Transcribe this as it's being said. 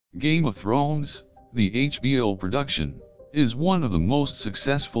Game of Thrones, the HBO production, is one of the most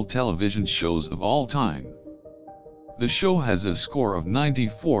successful television shows of all time. The show has a score of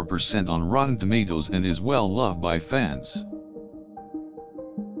 94% on Rotten Tomatoes and is well loved by fans.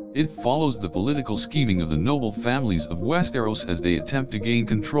 It follows the political scheming of the noble families of Westeros as they attempt to gain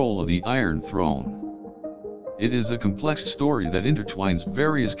control of the Iron Throne. It is a complex story that intertwines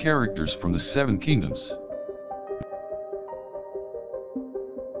various characters from the Seven Kingdoms.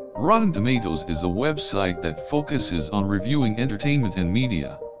 Rotten Tomatoes is a website that focuses on reviewing entertainment and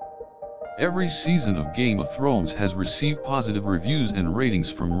media. Every season of Game of Thrones has received positive reviews and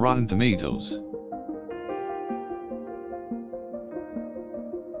ratings from Rotten Tomatoes.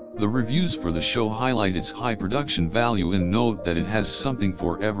 The reviews for the show highlight its high production value and note that it has something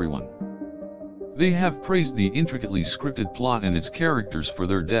for everyone. They have praised the intricately scripted plot and its characters for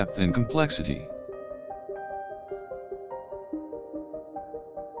their depth and complexity.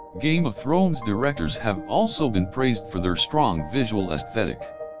 Game of Thrones directors have also been praised for their strong visual aesthetic.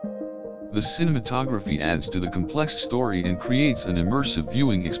 The cinematography adds to the complex story and creates an immersive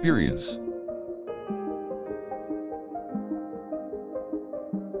viewing experience.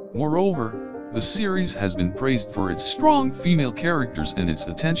 Moreover, the series has been praised for its strong female characters and its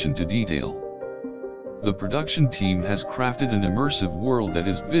attention to detail. The production team has crafted an immersive world that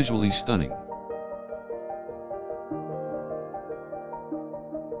is visually stunning.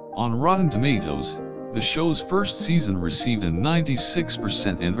 On Rotten Tomatoes, the show's first season received a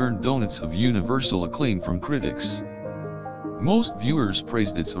 96% and earned donuts of universal acclaim from critics. Most viewers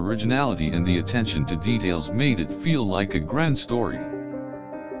praised its originality and the attention to details made it feel like a grand story.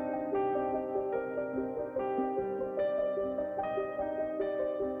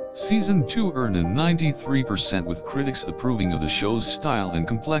 Season 2 earned a 93% with critics approving of the show's style and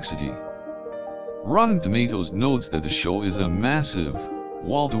complexity. Rotten Tomatoes notes that the show is a massive,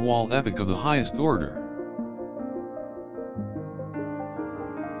 wall-to-wall epic of the highest order.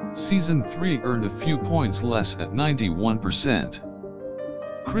 Season 3 earned a few points less at 91%.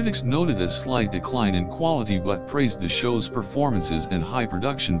 Critics noted a slight decline in quality but praised the show's performances and high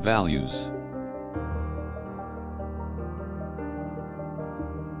production values.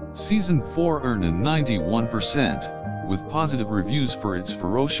 Season 4 earned a 91%, with positive reviews for its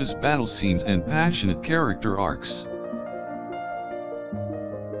ferocious battle scenes and passionate character arcs.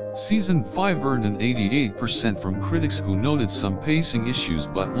 Season 5 earned an 88% from critics who noted some pacing issues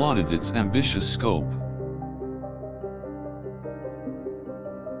but lauded its ambitious scope.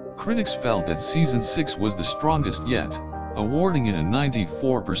 Critics felt that Season 6 was the strongest yet, awarding it a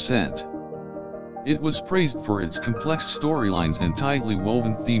 94%. It was praised for its complex storylines and tightly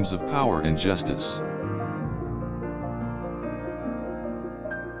woven themes of power and justice.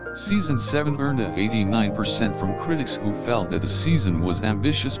 Season 7 earned a 89% from critics who felt that the season was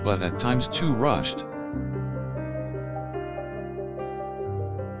ambitious but at times too rushed.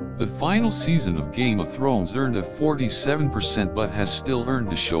 The final season of Game of Thrones earned a 47% but has still earned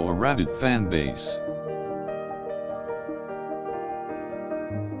the show a rabid fan base.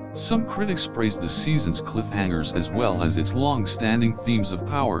 Some critics praised the season's cliffhangers as well as its long-standing themes of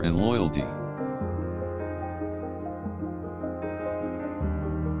power and loyalty.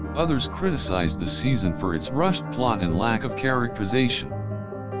 Others criticized the season for its rushed plot and lack of characterization.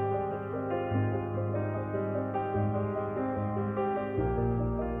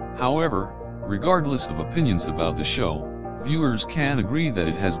 However, regardless of opinions about the show, viewers can agree that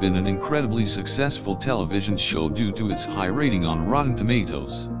it has been an incredibly successful television show due to its high rating on Rotten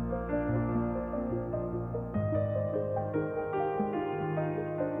Tomatoes.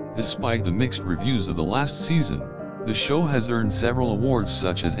 Despite the mixed reviews of the last season, the show has earned several awards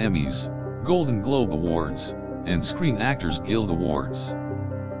such as Emmys, Golden Globe Awards, and Screen Actors Guild Awards.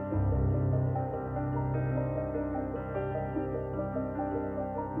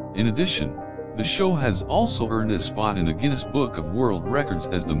 In addition, the show has also earned a spot in the Guinness Book of World Records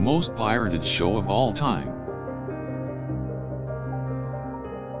as the most pirated show of all time.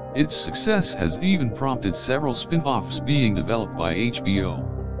 Its success has even prompted several spin-offs being developed by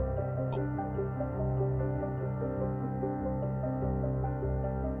HBO.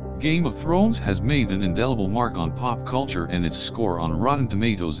 Game of Thrones has made an indelible mark on pop culture and its score on Rotten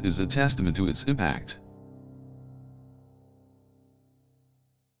Tomatoes is a testament to its impact.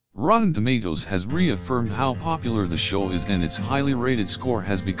 Rotten Tomatoes has reaffirmed how popular the show is and its highly rated score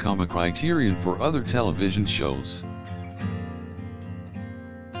has become a criterion for other television shows.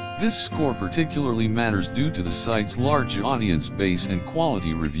 This score particularly matters due to the site's large audience base and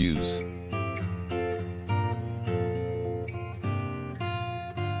quality reviews.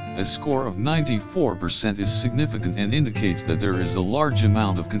 A score of 94% is significant and indicates that there is a large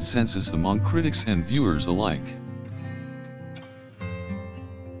amount of consensus among critics and viewers alike.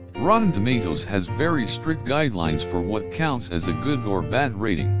 Rotten Tomatoes has very strict guidelines for what counts as a good or bad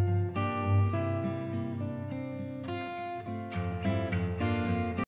rating.